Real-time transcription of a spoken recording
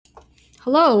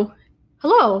Hello.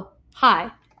 Hello. Hi.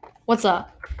 What's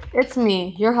up? It's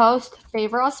me, your host,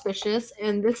 Favor Auspicious,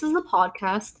 and this is the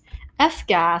podcast F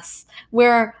Gas,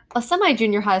 where a semi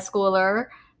junior high schooler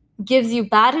gives you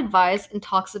bad advice and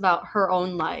talks about her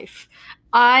own life.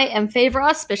 I am Favor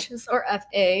Auspicious, or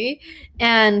FA,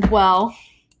 and well,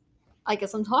 I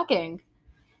guess I'm talking.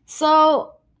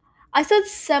 So, I said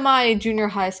semi junior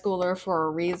high schooler for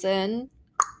a reason.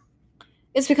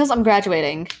 It's because I'm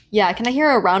graduating. Yeah, can I hear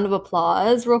a round of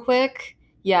applause real quick?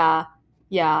 Yeah,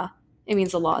 yeah. It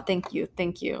means a lot. Thank you.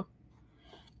 Thank you.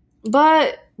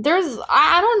 But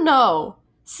I don't know.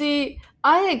 See,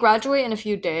 I graduate in a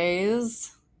few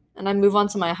days and I move on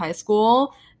to my high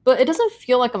school, but it doesn't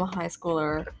feel like I'm a high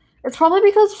schooler. It's probably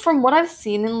because from what I've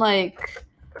seen in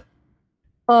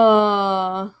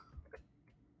uh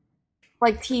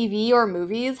like TV or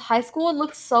movies, high school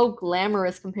looks so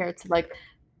glamorous compared to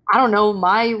I don't know,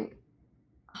 my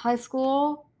high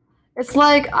school. It's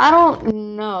like I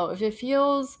don't know if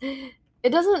it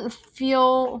doesn't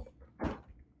feel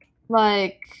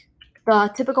like the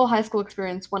typical high school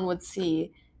experience one would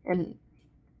see in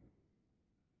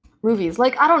movies.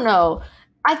 Like I don't know.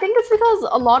 I think it's because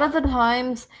a lot of the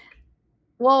times,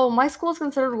 well, my school is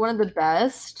considered one of the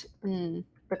best in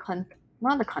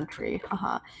not the country,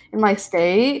 in my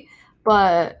state,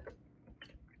 but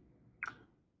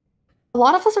a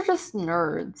lot of us are just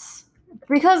nerds.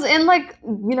 Because in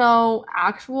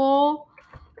actual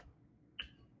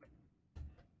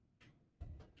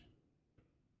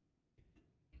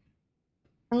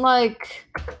and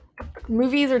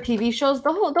movies or TV shows,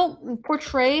 they'll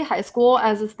portray high school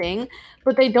as this thing,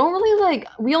 but they don't really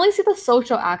we only see the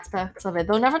social aspects of it.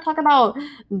 They'll never talk about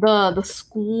the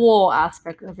school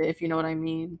aspect of it, if you know what I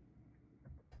mean.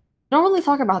 They don't really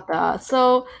talk about that.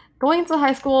 So going into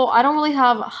high school, I don't really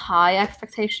have high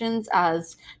expectations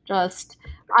as just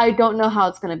I don't know how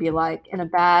it's gonna be like in a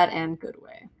bad and good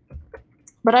way.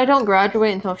 But I don't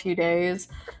graduate until a few days.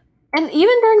 And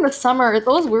even during the summer, it's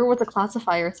always weird what to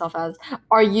classify yourself as.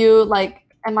 Are you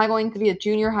am I going to be a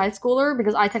junior high schooler?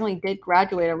 Because I technically did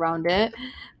graduate around it.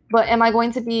 But am I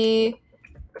going to be,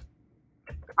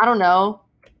 I don't know,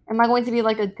 am I going to be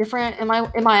like a different, am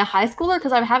I a high schooler?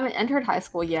 Because I haven't entered high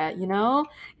school yet, you know?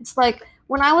 It's like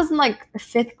when I was in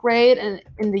fifth grade and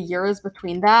in the years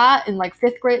between that, in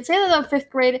fifth grade, say that I'm fifth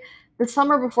grade, the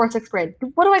summer before sixth grade,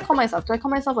 what do I call myself? Do I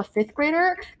call myself a fifth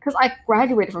grader? Because I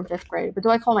graduated from fifth grade, but do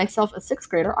I call myself a sixth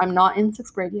grader? I'm not in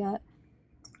sixth grade yet.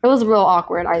 It was real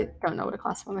awkward. I don't know what to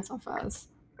classify myself as.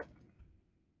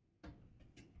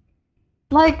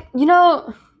 You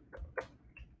know,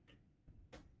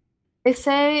 they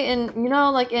say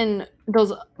in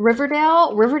those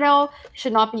Riverdale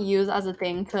should not be used as a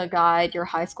thing to guide your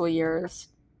high school years.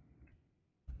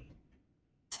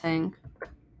 Saying,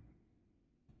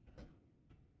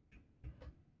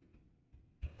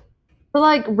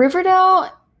 but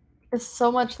Riverdale is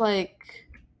so much I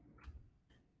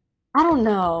don't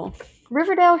know.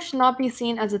 Riverdale should not be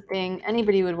seen as a thing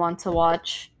anybody would want to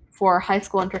watch for high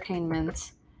school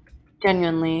entertainment.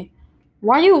 Genuinely.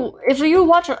 If you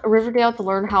watch Riverdale to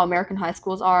learn how American high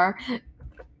schools are,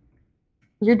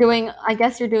 there's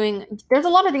a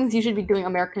lot of things you should be doing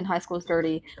American high schools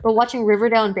dirty, but watching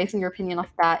Riverdale and basing your opinion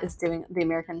off that is doing the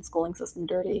American schooling system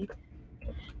dirty.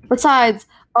 Besides,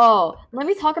 oh, let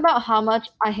me talk about how much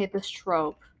I hate this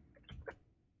trope.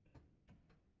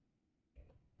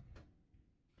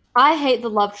 I hate the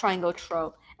love triangle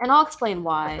trope, and I'll explain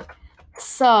why.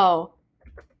 So,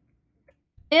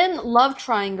 in love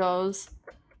triangles,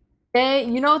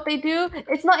 you know what they do?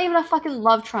 It's not even a fucking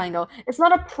love triangle. It's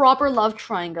not a proper love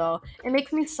triangle. It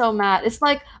makes me so mad. It's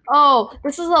like, oh,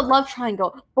 this is a love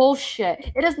triangle.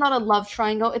 Bullshit. It is not a love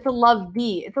triangle. It's a love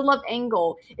V. It's a love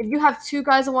angle. If you have two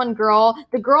guys and one girl,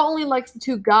 the girl only likes the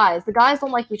two guys. The guys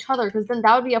don't like each other because then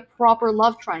that would be a proper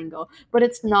love triangle. But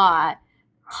it's not.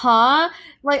 Huh?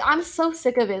 I'm so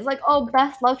sick of it. It's like, oh,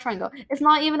 best love triangle. It's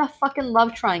not even a fucking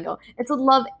love triangle. It's a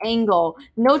love angle.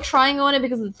 No triangle in it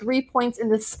because the 3 points in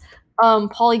this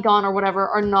polygon or whatever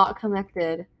are not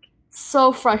connected.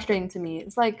 So frustrating to me.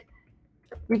 It's like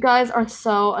you guys are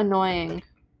so annoying.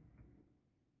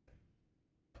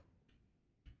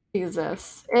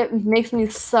 Jesus. It makes me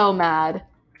so mad.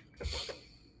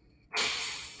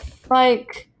 I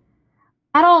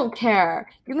don't care.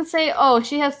 You can say, oh,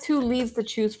 she has two leads to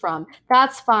choose from.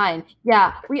 That's fine.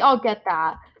 Yeah, we all get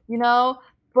that, you know?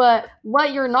 But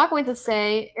what you're not going to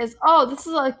say is, oh, this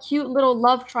is a cute little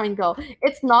love triangle.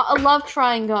 It's not a love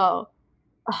triangle.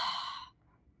 I'm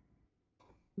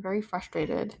very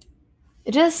frustrated.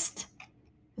 It's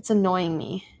annoying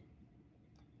me.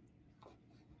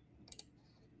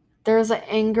 There's an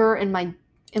anger in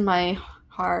my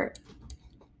heart.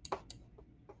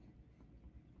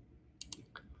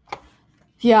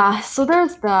 Yeah, so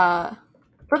there's that.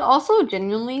 But also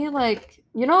genuinely, like,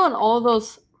 you know, in all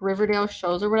those Riverdale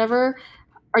shows or whatever,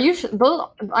 those?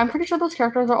 I'm pretty sure those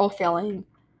characters are all failing.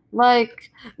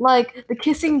 Like the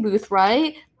kissing booth,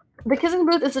 right? The kissing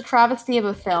booth is a travesty of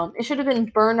a film. It should have been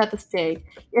burned at the stake.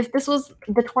 If this was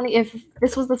the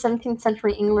 17th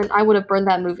century England, I would have burned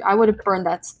that movie. I would have burned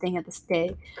that thing at the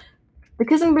stake. The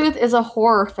kissing booth is a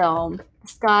horror film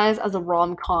disguised as a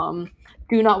rom com.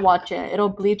 Do not watch it. It'll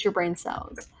bleach your brain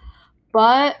cells.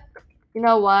 But you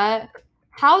know what?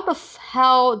 How the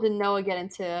hell did Noah get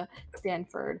into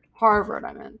Stanford? Harvard,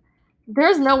 I mean.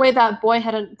 There's no way that boy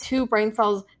had two brain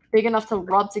cells big enough to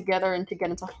rub together and to get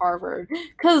into Harvard.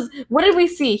 Because what did we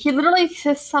see? He literally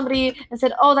kissed somebody and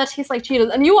said, "Oh, that tastes like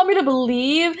Cheetos." And you want me to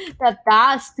believe that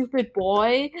that stupid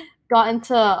boy got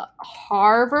into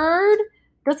Harvard?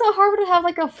 Doesn't Harvard have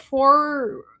like a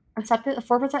 4%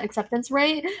 acceptance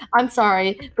rate? I'm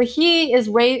sorry, but he is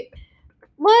way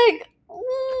like,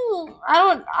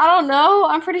 I don't know.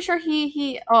 I'm pretty sure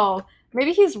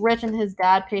maybe he's rich and his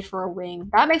dad paid for a wing.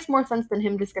 That makes more sense than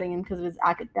him just getting in because of his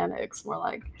academics. More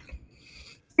like.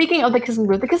 Speaking of the Kissing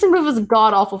Booth is a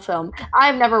god awful film.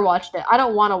 I've never watched it. I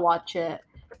don't want to watch it.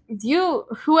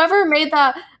 Whoever made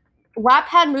that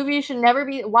Wattpad movie should never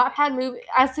be Wattpad movie.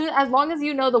 As long as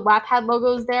you know the Wattpad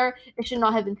logo is there, it should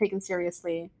not have been taken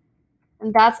seriously.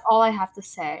 And that's all I have to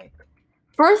say.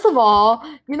 First of all,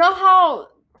 you know how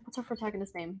what's her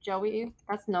protagonist's name? Joey?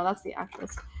 That's the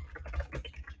actress.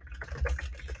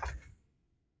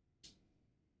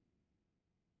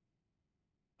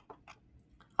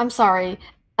 I'm sorry.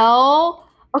 Elle.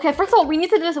 Okay, first of all, we need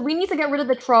to get rid of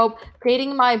the trope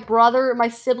dating my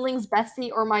sibling's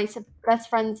bestie or my best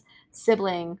friend's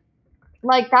sibling.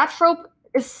 Like that trope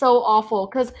is so awful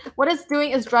because what it's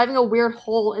doing is driving a weird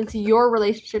hole into your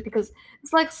relationship because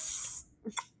it's like,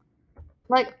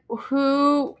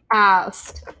 who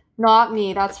asked? Not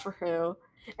me, that's for who.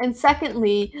 And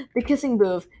secondly, the kissing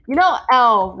booth. You know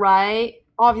Elle, right?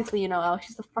 Obviously, you know Elle.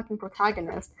 She's the fucking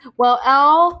protagonist. Well,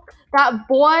 Elle, that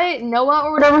boy, Noah,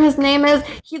 or whatever his name is,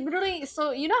 he literally.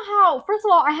 So, you know how, first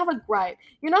of all, I have a gripe.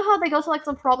 You know how they go to like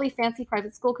some probably fancy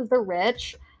private school because they're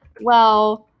rich?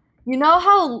 Well, you know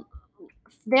how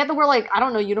they have to wear like I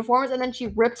don't know uniforms, and then she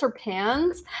rips her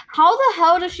pants. How the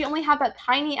hell does she only have that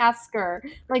tiny ass skirt?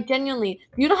 Like genuinely,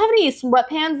 you don't have any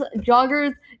sweatpants,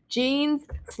 joggers, jeans,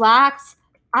 slacks.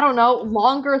 I don't know,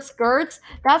 longer skirts.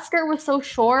 That skirt was so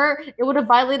short, it would have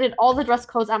violated all the dress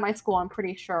codes at my school. I'm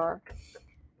pretty sure.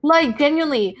 Like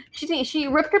genuinely, she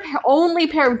ripped her only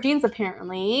pair of jeans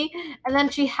apparently, and then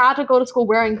she had to go to school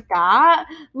wearing that.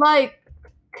 Like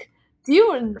do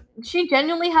you she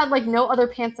genuinely had like no other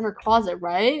pants in her closet,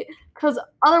 right? Because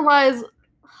otherwise,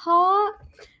 huh?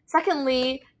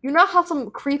 Secondly, you know how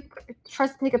some creep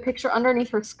tries to take a picture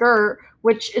underneath her skirt,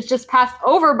 which is just passed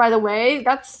over, by the way.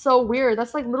 That's so weird.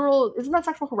 That's like literal, isn't that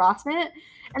sexual harassment?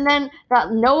 And then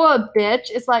that Noah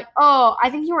bitch is like, "Oh, I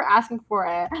think you were asking for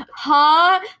it."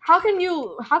 Huh? How can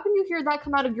you hear that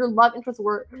come out of your love interest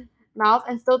mouth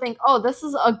and still think, "Oh, this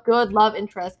is a good love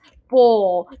interest"?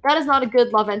 Bull. That is not a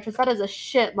good love interest. That is a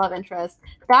shit love interest.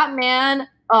 That man,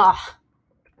 ugh.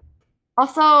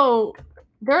 Also,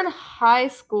 they're in high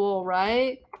school,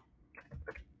 right?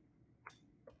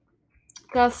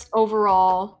 Just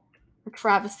overall, a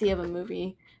travesty of a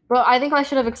movie. But I think I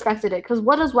should have expected it, because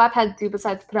what does Wattpad do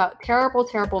besides put out terrible,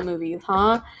 terrible movies,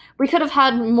 huh? We could have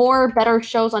had more better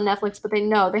shows on Netflix, but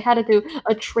they had to do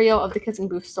a trio of the Kissing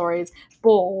Booth stories.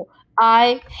 Bull.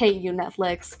 I hate you,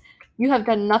 Netflix. You have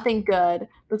done nothing good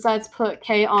besides put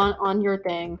K on your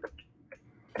thing.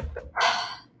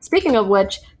 Speaking of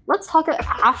which, let's talk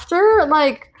after.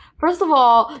 Like, first of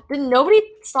all, did nobody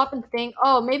stop and think,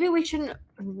 oh, maybe we should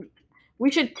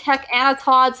check Anna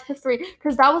Todd's history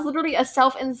because that was literally a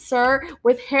self-insert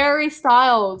with Harry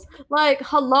Styles. Like,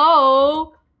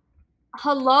 hello.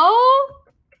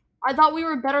 I thought we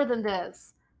were better than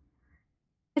this.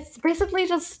 It's basically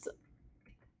just.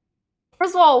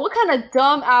 First of all, what kind of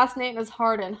dumb ass name is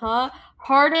Harden, huh?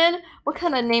 Harden? What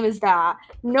kind of name is that?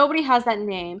 Nobody has that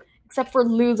name except for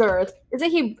losers. Isn't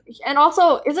he? And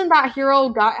also, isn't that Hero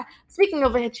guy? Speaking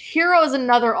of which, Hero is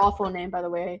another awful name, by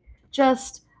the way.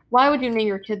 Just why would you name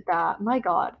your kid that? My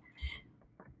God.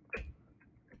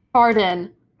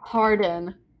 Harden.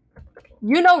 Harden.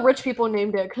 You know rich people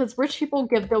named it because rich people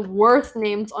give the worst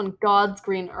names on God's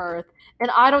green earth. And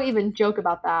I don't even joke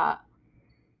about that.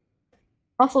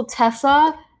 Also,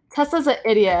 Tessa. Tessa's an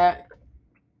idiot.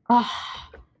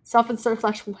 Ah, self-insert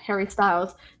slash Harry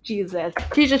Styles. Jesus.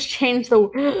 He just changed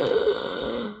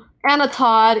the. Anna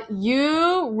Todd,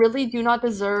 you really do not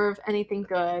deserve anything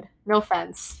good. No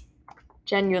offense.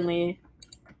 Genuinely.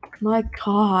 My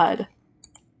God.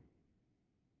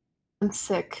 I'm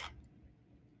sick.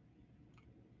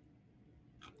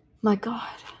 My God.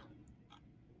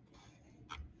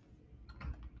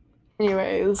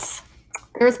 Anyways,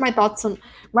 there's my thoughts on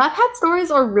Rat Hat stories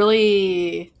are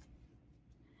really,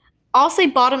 I'll say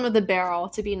bottom of the barrel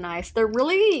to be nice. They're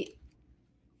really,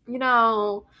 you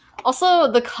know,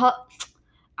 also the cut.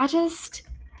 I just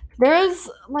there's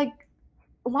like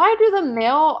why do the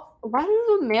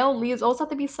male leads always have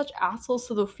to be such assholes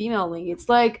to the female leads?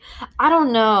 Like, I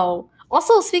don't know.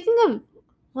 Also, speaking of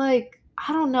like,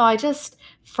 I don't know, I just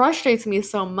frustrates me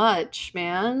so much,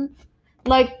 man.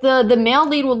 Like the male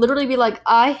lead will literally be like,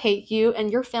 "I hate you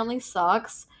and your family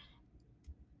sucks."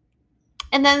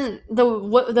 And then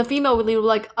the female lead will be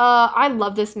like, I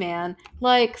love this man."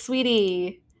 Like,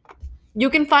 sweetie, you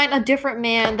can find a different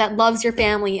man that loves your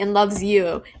family and loves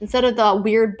you instead of the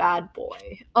weird bad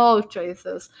boy. Oh,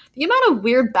 Jesus. The amount of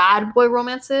weird bad boy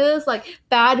romances, like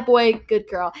bad boy, good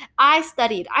girl. I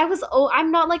studied. I'm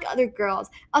not like other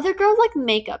girls. Other girls like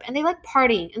makeup and they like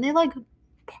partying and they like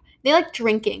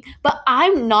drinking, but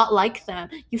I'm not like them.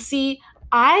 You see,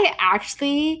 I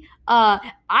actually,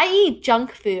 I eat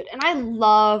junk food and I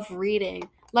love reading.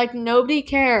 Like nobody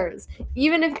cares.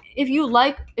 Even if you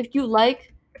like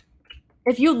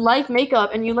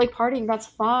makeup and you like partying, that's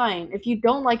fine. If you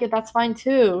don't like it, that's fine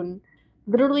too.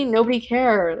 Literally nobody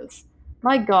cares.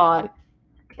 My God.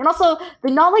 And also, the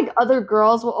not like other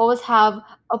girls will always have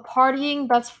a partying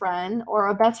best friend or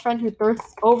a best friend who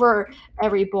thirsts over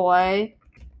every boy.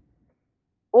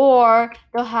 Or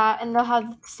they'll have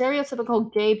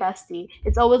stereotypical gay bestie.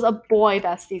 It's always a boy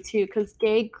bestie too, because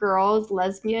gay girls,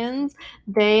 lesbians,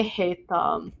 they hate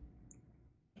them.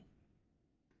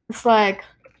 It's like,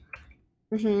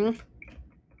 mm-hmm.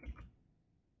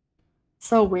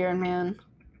 So weird, man.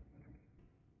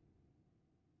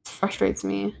 It frustrates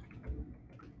me.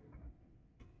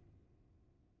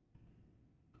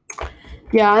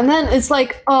 Yeah, and then it's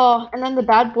like, oh, and then the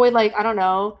bad boy, like, I don't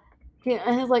know.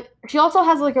 And he's like, she also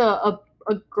has like a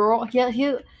girl.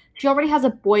 She already has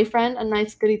a boyfriend, a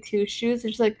nice goody two shoes.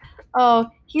 And she's like, oh,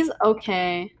 he's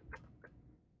okay.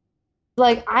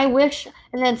 Like, I wish.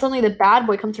 And then suddenly the bad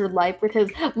boy comes to her life with his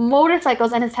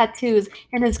motorcycles and his tattoos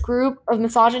and his group of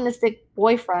misogynistic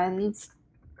boyfriends.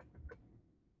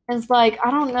 And it's like,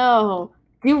 I don't know.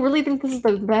 Do you really think this is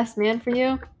the best man for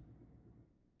you?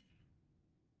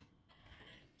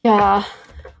 Yeah.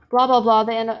 Blah blah blah.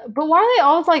 But why are they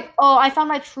always like, oh, I found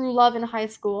my true love in high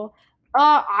school?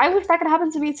 I wish that could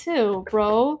happen to me too,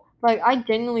 bro. Like, I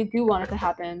genuinely do want it to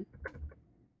happen,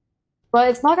 but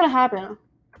it's not gonna happen.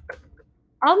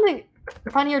 I don't think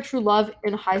finding your true love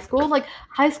in high school, like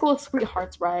high school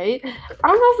sweethearts, right? I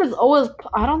don't know if it's always.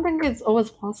 I don't think it's always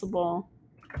possible.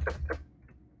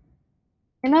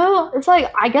 You know, it's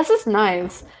like I guess it's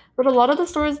nice, but a lot of the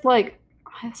stories, like,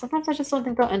 sometimes I just don't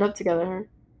think they'll end up together.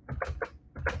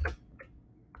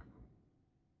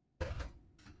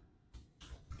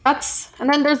 That's and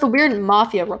then there's the weird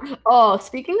mafia. Oh,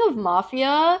 speaking of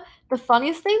mafia, the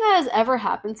funniest thing that has ever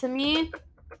happened to me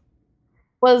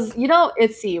was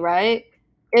ITZY, right?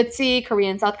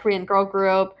 ITZY, South Korean girl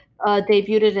group,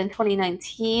 debuted in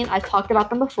 2019. I talked about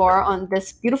them before on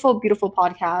this beautiful, beautiful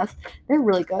podcast. They're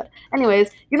really good.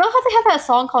 Anyways, you know how they have that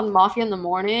song called Mafia in the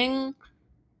Morning?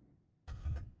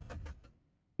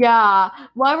 Yeah.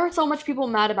 Why were so much people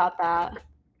mad about that?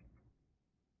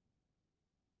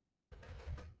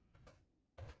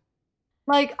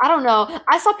 Like, I don't know.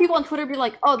 I saw people on Twitter be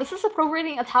like, oh, this is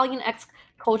appropriating Italian X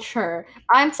culture.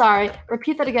 I'm sorry.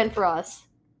 Repeat that again for us.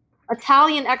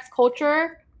 Italian X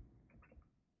culture.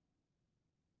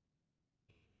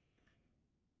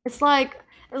 It's like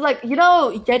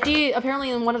Yeji apparently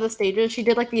in one of the stages she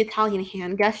did like the Italian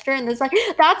hand gesture and it's like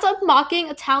that's a mocking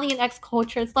Italian X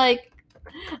culture. It's like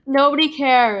nobody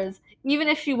cares. Even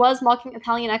if she was mocking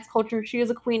Italian X culture, she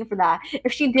is a queen for that.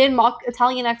 If she did mock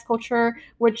Italian X culture,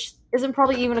 which isn't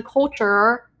probably even a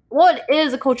culture, well, it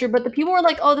is a culture, but the people were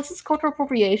like, "Oh, this is cultural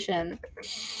appropriation."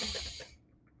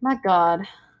 My God,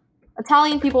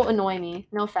 Italian people annoy me.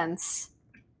 No offense.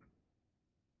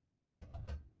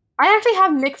 I actually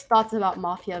have mixed thoughts about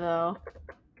Mafia though.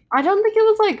 I don't think it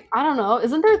was like I don't know.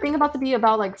 Isn't there a thing about to be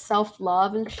about like self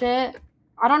love and shit?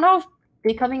 I don't know if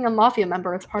becoming a mafia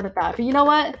member is part of that, but you know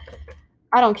what?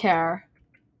 I don't care.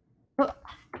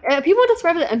 People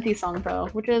describe it as an empty song though,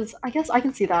 which is I guess I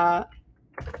can see that.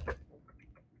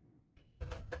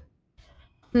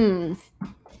 Hmm.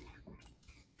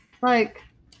 Like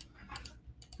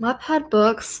wattpad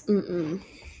books. Mm-mm.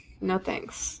 No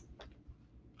thanks.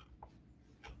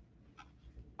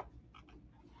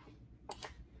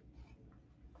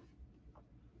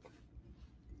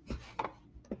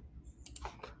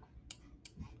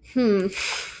 Hmm.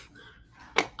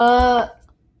 Uh,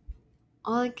 I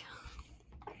like.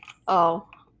 Oh,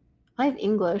 I have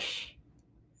English.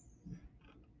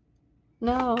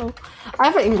 No, I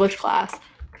have an English class.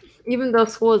 Even though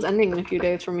school is ending in a few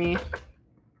days for me.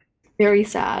 Very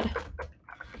sad.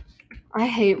 I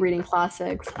hate reading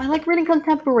classics. I like reading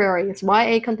contemporaries.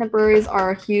 YA contemporaries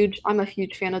are huge. I'm a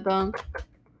huge fan of them.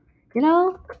 You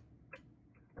know,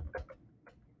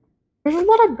 there's a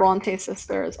lot of Bronte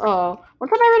sisters. Oh, one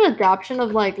time I read an adaptation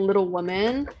of like Little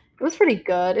Women. It was pretty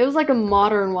good. It was like a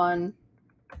modern one.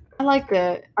 I liked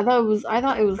it. I thought it was. I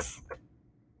thought it was.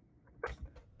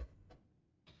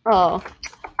 Oh,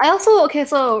 I also okay.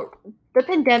 So the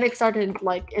pandemic started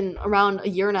like in around a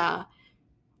year now.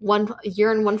 One a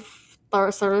year and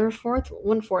third, fourth,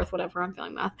 one fourth, whatever. I'm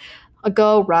feeling math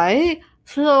ago, right?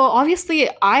 So obviously,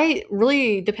 I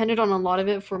really depended on a lot of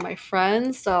it for my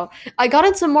friends. So I got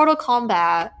into Mortal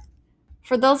Kombat.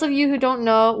 For those of you who don't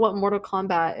know what Mortal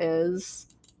Kombat is,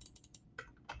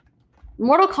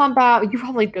 Mortal Kombat, you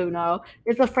probably do know.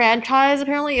 It's a franchise.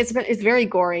 Apparently, it's very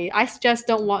gory. I suggest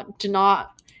don't want to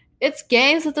not. It's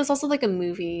games, but there's also like a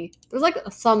movie. There's like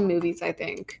some movies, I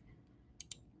think.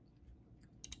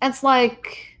 It's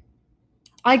like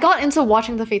I got into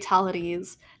watching the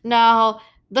fatalities. Now,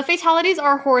 the fatalities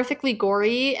are horrifically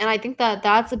gory, and I think that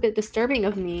that's a bit disturbing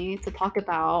of me to talk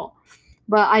about.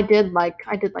 But I did like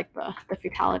the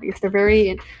fatalities. They're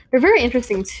very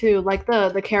interesting too. Like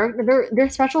the character, they're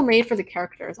special made for the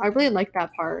characters. I really like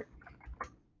that part.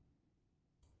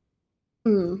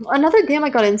 Another game I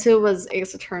got into was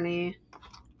Ace Attorney.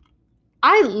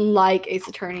 I like Ace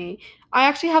Attorney. I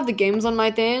actually have the games on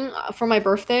my thing for my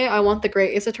birthday. I want the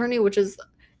Great Ace Attorney, which is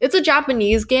it's a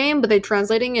Japanese game, but they're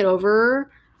translating it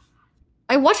over.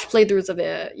 I watched playthroughs of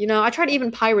it. I tried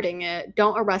even pirating it.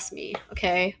 Don't arrest me,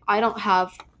 okay? I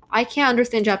can't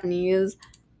understand Japanese.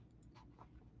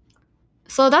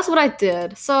 So that's what I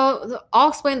did. So I'll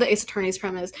explain the Ace Attorney's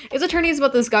premise. Ace Attorney is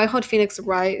about this guy called Phoenix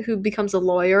Wright who becomes a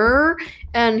lawyer,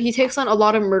 and he takes on a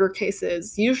lot of murder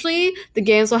cases. Usually, the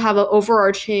games will have an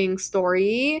overarching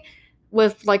story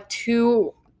with like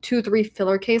three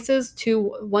filler cases,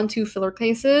 two filler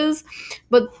cases.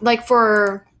 But like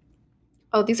for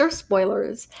oh, these are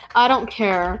spoilers. I don't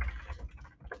care.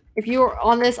 If you're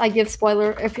on this, I give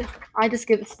spoiler. If I just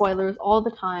give spoilers all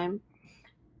the time.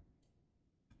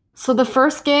 So the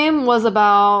first game was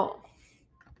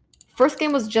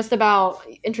just about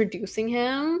introducing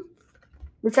him.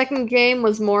 The second game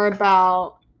was more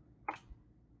about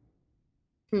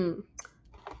hmm.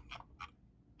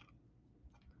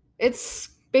 It's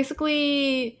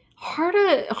basically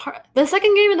the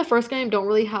second game and the first game don't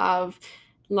really have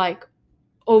like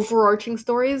overarching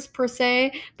stories per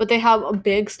se, but they have a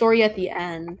big story at the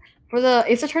end. For the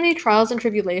Ace Attorney Trials and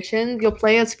Tribulations, you'll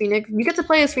play as Phoenix. You get to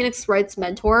play as Phoenix Wright's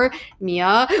mentor,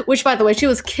 Mia, which, by the way, she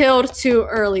was killed too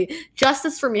early.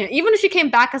 Justice for Mia. Even if she came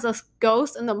back as a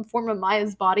ghost in the form of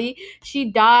Maya's body,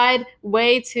 she died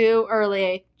way too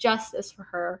early. Justice for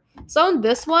her. So in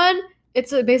this one,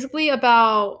 it's basically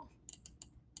about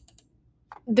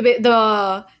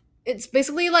the it's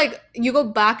basically like you go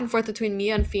back and forth between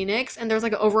Mia and Phoenix, and there's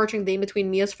like an overarching theme between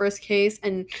Mia's first case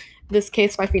and this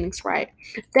case by Phoenix Wright.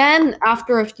 Then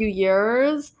after a few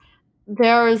years,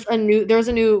 there's a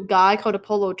new guy called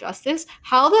Apollo Justice.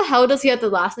 How the hell does he have the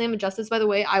last name of Justice, by the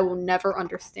way? I will never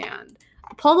understand.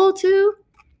 Apollo too?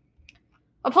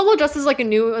 Apollo Justice is like a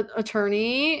new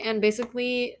attorney, and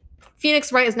basically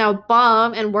Phoenix Wright is now a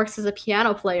bum and works as a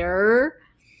piano player,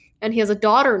 and he has a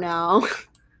daughter now.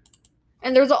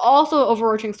 And there's also an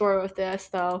overarching story with this,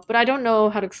 though, but I don't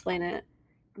know how to explain it.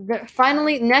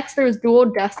 Finally, next there's Dual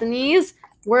Destinies,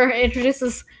 where it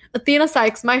introduces Athena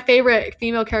Sykes, my favorite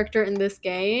female character in this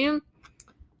game.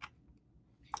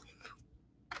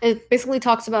 It basically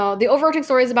talks about the overarching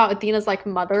story is about Athena's like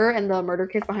mother and the murder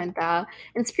case behind that.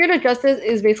 And Spirit of Justice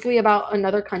is basically about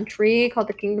another country called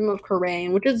the Kingdom of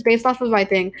Korean, which is based off of I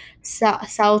think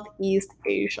Southeast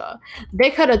Asia.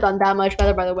 They could have done that much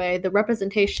better, by the way. The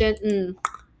representation,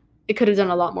 it could have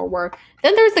done a lot more work.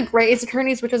 Then there's the Great Ace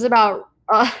Attorneys, which is about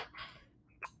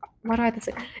what do I have to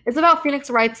say? It's about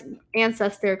Phoenix Wright's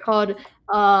ancestor called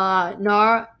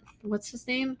what's his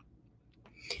name?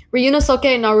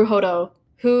 Ryunosuke Naruhodo,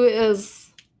 who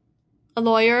is a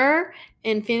lawyer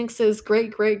and Phoenix's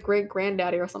great great great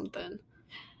granddaddy or something.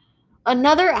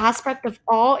 Another aspect of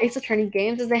all Ace Attorney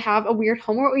games is they have a weird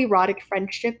homoerotic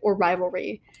friendship or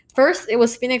rivalry. First, it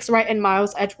was Phoenix Wright and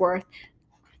Miles Edgeworth.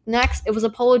 Next, it was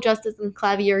Apollo Justice and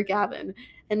Clavier Gavin.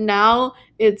 And now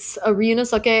it's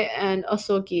Ryunosuke and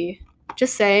Osogi.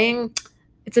 Just saying,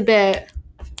 it's a bit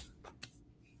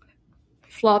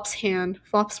Flop's hand,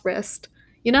 Flop's wrist.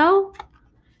 You know?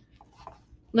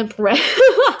 Limp Red.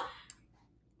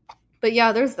 But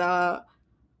yeah, there's that.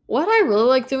 What I really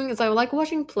like doing is I like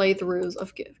watching playthroughs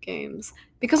of games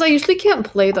because I usually can't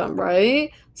play them,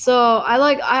 right? So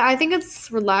I think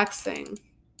it's relaxing.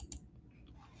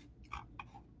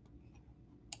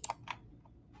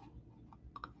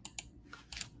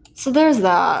 So there's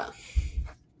that.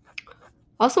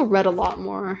 I also read a lot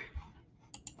more.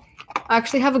 I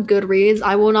actually have a Goodreads.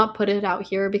 I will not put it out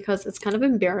here because it's kind of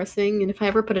embarrassing, and if I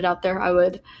ever put it out there, I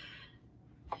would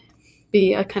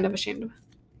be kind of ashamed.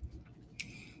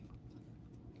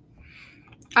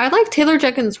 I like Taylor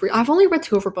Jenkins Reid. I've only read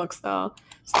two of her books though.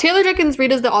 So Taylor Jenkins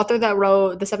Reid is the author that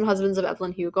wrote The Seven Husbands of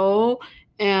Evelyn Hugo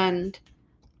and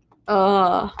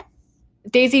uh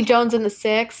Daisy Jones and the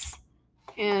Six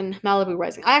and Malibu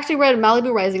Rising. I actually read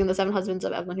Malibu Rising and The Seven Husbands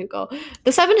of Evelyn Hugo.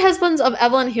 The Seven Husbands of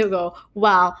Evelyn Hugo.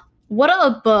 Wow. What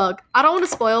a book. I don't want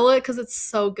to spoil it because it's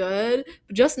so good.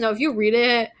 But just know if you read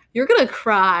it, you're gonna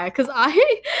cry. Cause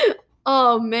I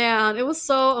oh man, it was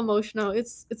so emotional.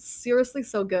 It's seriously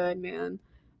so good, man.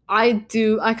 I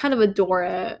kind of adore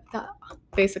it. That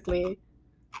basically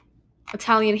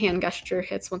Italian hand gesture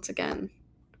hits once again.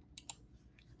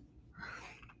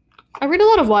 I read a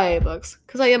lot of YA books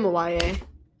because I am a YA.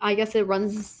 I guess it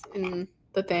runs in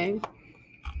the thing.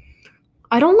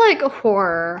 I don't like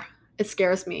horror. It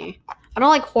scares me. I don't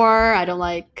like horror. I don't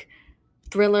like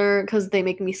thriller because they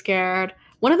make me scared.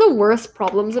 One of the worst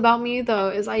problems about me though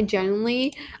is I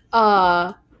genuinely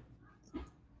I'm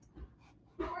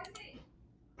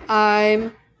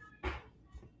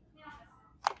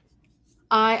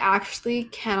I actually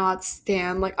cannot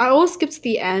stand like I always skip to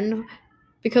the end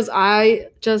because I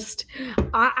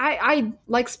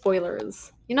like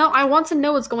spoilers. You know, I want to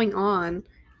know what's going on.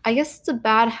 I guess it's a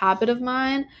bad habit of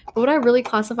mine, but would I really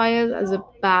classify it as a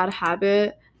bad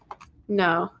habit?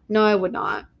 No, no, I would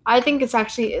not. I think it's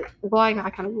actually well, I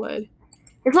kind of would.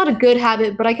 It's not a good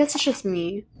habit, but I guess it's just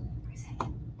me.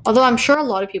 Although I'm sure a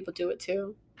lot of people do it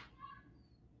too.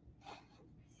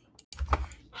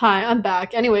 Hi, I'm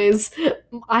back. Anyways,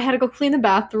 I had to go clean the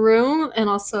bathroom and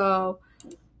also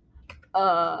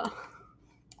uh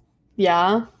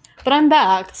yeah, but I'm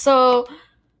back. So,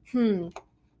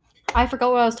 I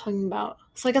forgot what I was talking about.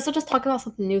 So I guess I'll just talk about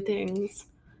some new things.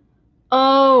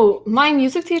 Oh, my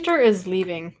music teacher is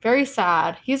leaving. Very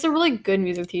sad. He's a really good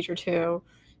music teacher too.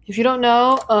 If you don't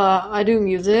know, I do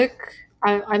music.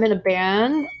 I'm in a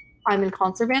band. I'm in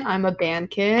concert band. I'm a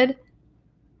band kid.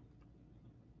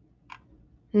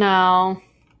 No,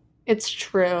 it's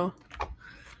true.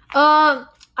 I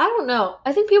don't know.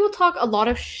 I think people talk a lot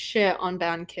of shit on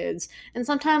band kids, and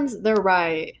sometimes they're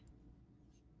right.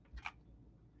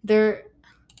 There,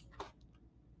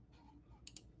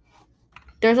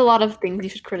 there's a lot of things you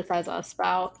should criticize us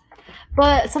about.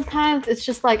 But sometimes it's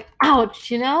just like, ouch,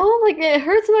 you know? Like it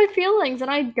hurts my feelings, and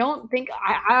I don't think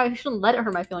I shouldn't let it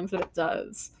hurt my feelings, but it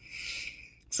does.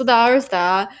 So there's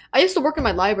that. I used to work in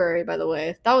my library, by the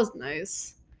way. That was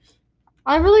nice.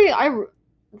 I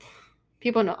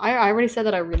people know I already said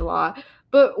that I read a lot,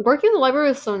 but working in the library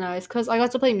was so nice because I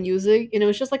got to play music and it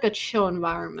was just like a chill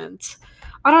environment.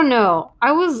 I don't know.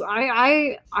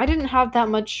 I didn't have that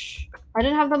much. I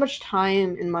didn't have that much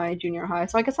time in my junior high,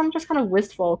 so I guess I'm just kind of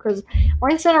wistful because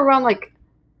I said around like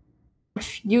a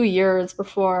few years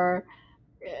before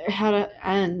it had to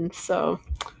end. So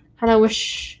kind of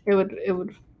wish it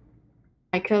would.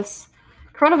 I guess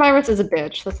coronavirus is a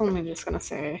bitch. That's all I'm just gonna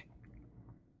say.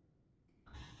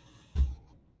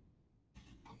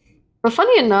 But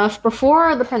funny enough,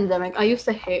 before the pandemic, I used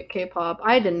to hate K-pop.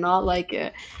 I did not like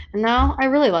it, and now I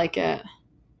really like it.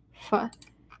 Fu-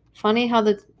 Funny how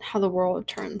the world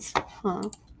turns, huh?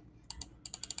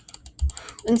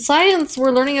 In science, we're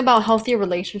learning about healthy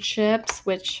relationships,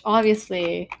 which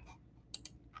obviously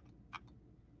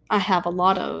I have a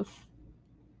lot of.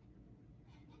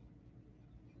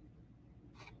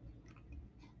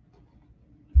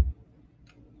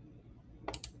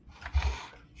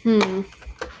 Hmm.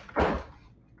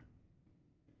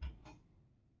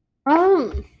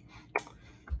 Um,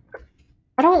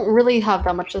 I don't really have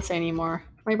that much to say anymore.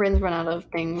 My brain's run out of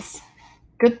things.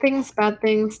 Good things, bad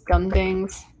things, dumb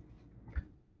things.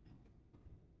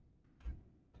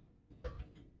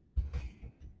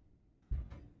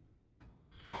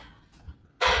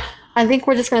 I think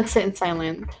we're just gonna sit in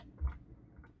silence.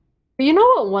 But you know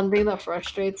what? One thing that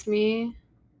frustrates me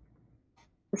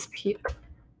is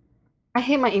I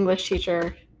hate my English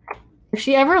teacher. If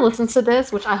she ever listens to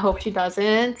this, which I hope she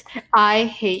doesn't, I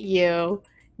hate you.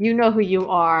 You know who you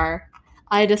are.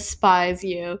 I despise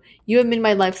you. You have made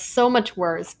my life so much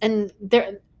worse. And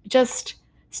there just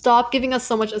stop giving us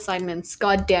so much assignments.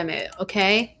 God damn it,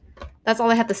 okay? That's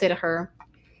all I have to say to her.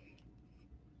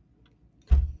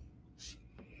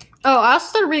 Oh, I also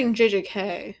started reading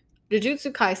JJK,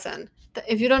 Jujutsu Kaisen.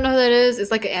 If you don't know who that is,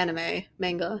 it's like an anime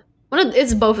manga.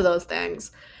 It's both of those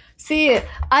things. See,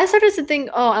 I started to think,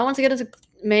 oh, I want to get into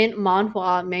main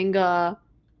manhwa manga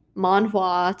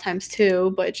manhwa times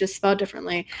two, but it's just spelled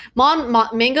differently.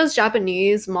 Manga's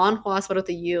Japanese, manhwa spelled with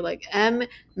a U, like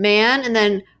man, and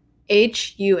then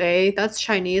HUA. That's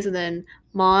Chinese, and then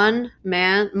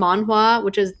manhwa,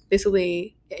 which is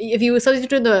basically if you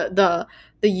substitute the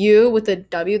U with the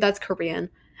W, that's Korean.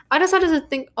 I decided to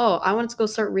think, oh, I wanted to go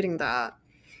start reading that,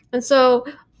 and so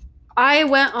I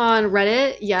went on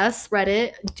Reddit. Yes,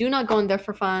 Reddit. Do not go in there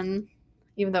for fun,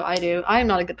 even though I do. I am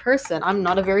not a good person. I'm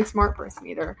not a very smart person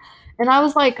either. And I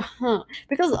was like, huh.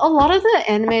 Because a lot of the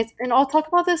animes, and I'll talk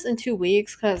about this in 2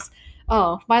 weeks, because,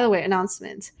 oh, by the way,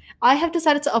 announcement. I have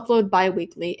decided to upload bi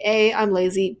weekly. A, I'm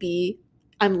lazy. B,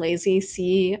 I'm lazy.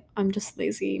 C, I'm just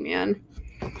lazy, man.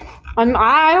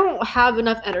 I don't have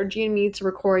enough energy in me to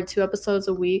record 2 episodes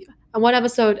a week, and 1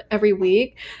 episode every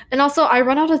week. And also, I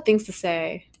run out of things to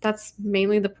say. That's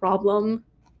mainly the problem.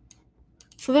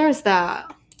 So there's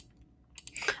that.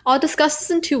 I'll discuss this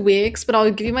in 2 weeks, but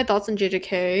I'll give you my thoughts on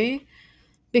JJK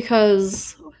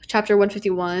because chapter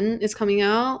 151 is coming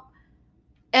out.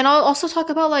 And I'll also talk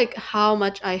about like how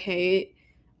much I hate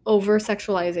over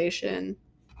sexualization.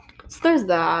 So there's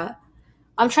that.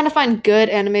 I'm trying to find good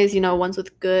animes, ones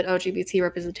with good LGBT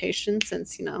representation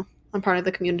since, I'm part of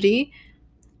the community.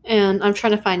 And I'm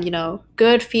trying to find,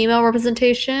 good female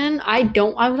representation. I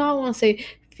don't want to say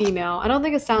female. I don't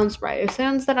think it sounds right. It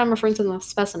sounds that I'm referring to the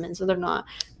specimens, so they're not.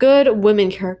 Good women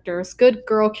characters, good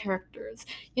girl characters,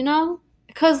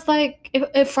 Because, like,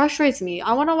 it frustrates me.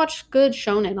 I want to watch good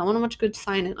shonen. I want to watch good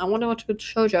seinen. I want to watch good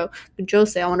shoujo, good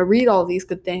josei. I want to read all these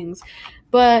good things.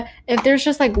 But if there's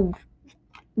just, like,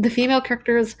 the female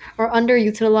characters are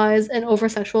underutilized and over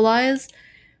sexualized,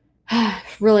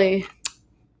 really,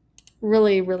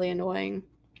 really, really annoying.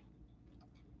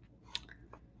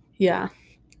 Yeah.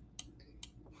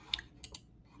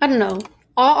 I don't know.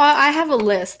 I have a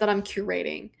list that I'm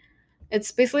curating.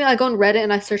 It's basically I go on Reddit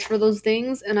and I search for those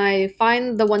things and I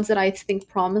find the ones that I think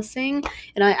promising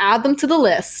and I add them to the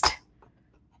list.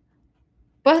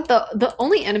 But the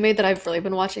only anime that I've really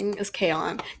been watching is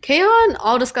K-On! K-On!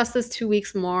 I'll discuss this 2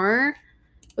 weeks more.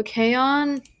 But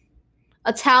K-On!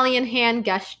 Italian hand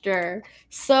gesture.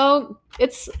 So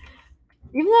it's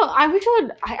even though I wish I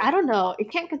would, I don't know.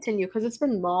 It can't continue because it's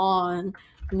been long,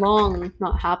 long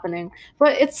not happening.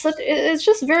 But it's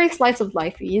just very slice of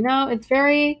life, it's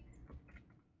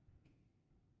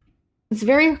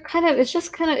very kind of, it's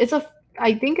just kind of,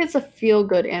 I think it's a feel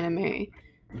good anime.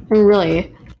 And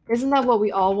really, isn't that what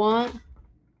we all want?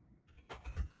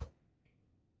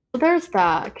 So there's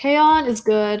that. K-On! Is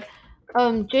good.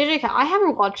 JJK, I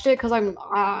haven't watched it because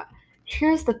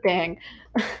here's the thing.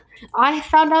 I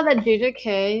found out that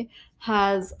JJK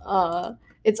has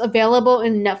it's available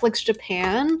in Netflix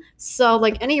Japan. So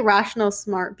like any rational,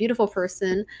 smart, beautiful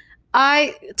person,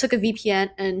 I took a VPN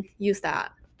and used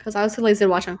that because I was too lazy to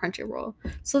watch on Crunchyroll.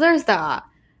 So there's that.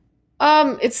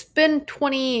 It's been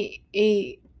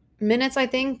 28 minutes, I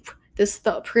think.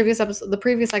 The previous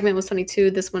segment was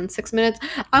 22. This one 6 minutes.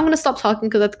 I'm gonna stop talking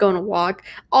because I have to go on a walk.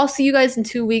 I'll see you guys in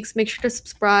 2 weeks. Make sure to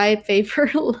subscribe,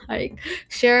 favorite, like,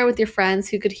 share it with your friends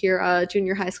who could hear a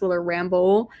junior high schooler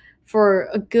ramble for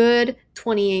a good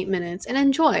 28 minutes and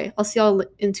enjoy. I'll see y'all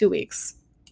in 2 weeks.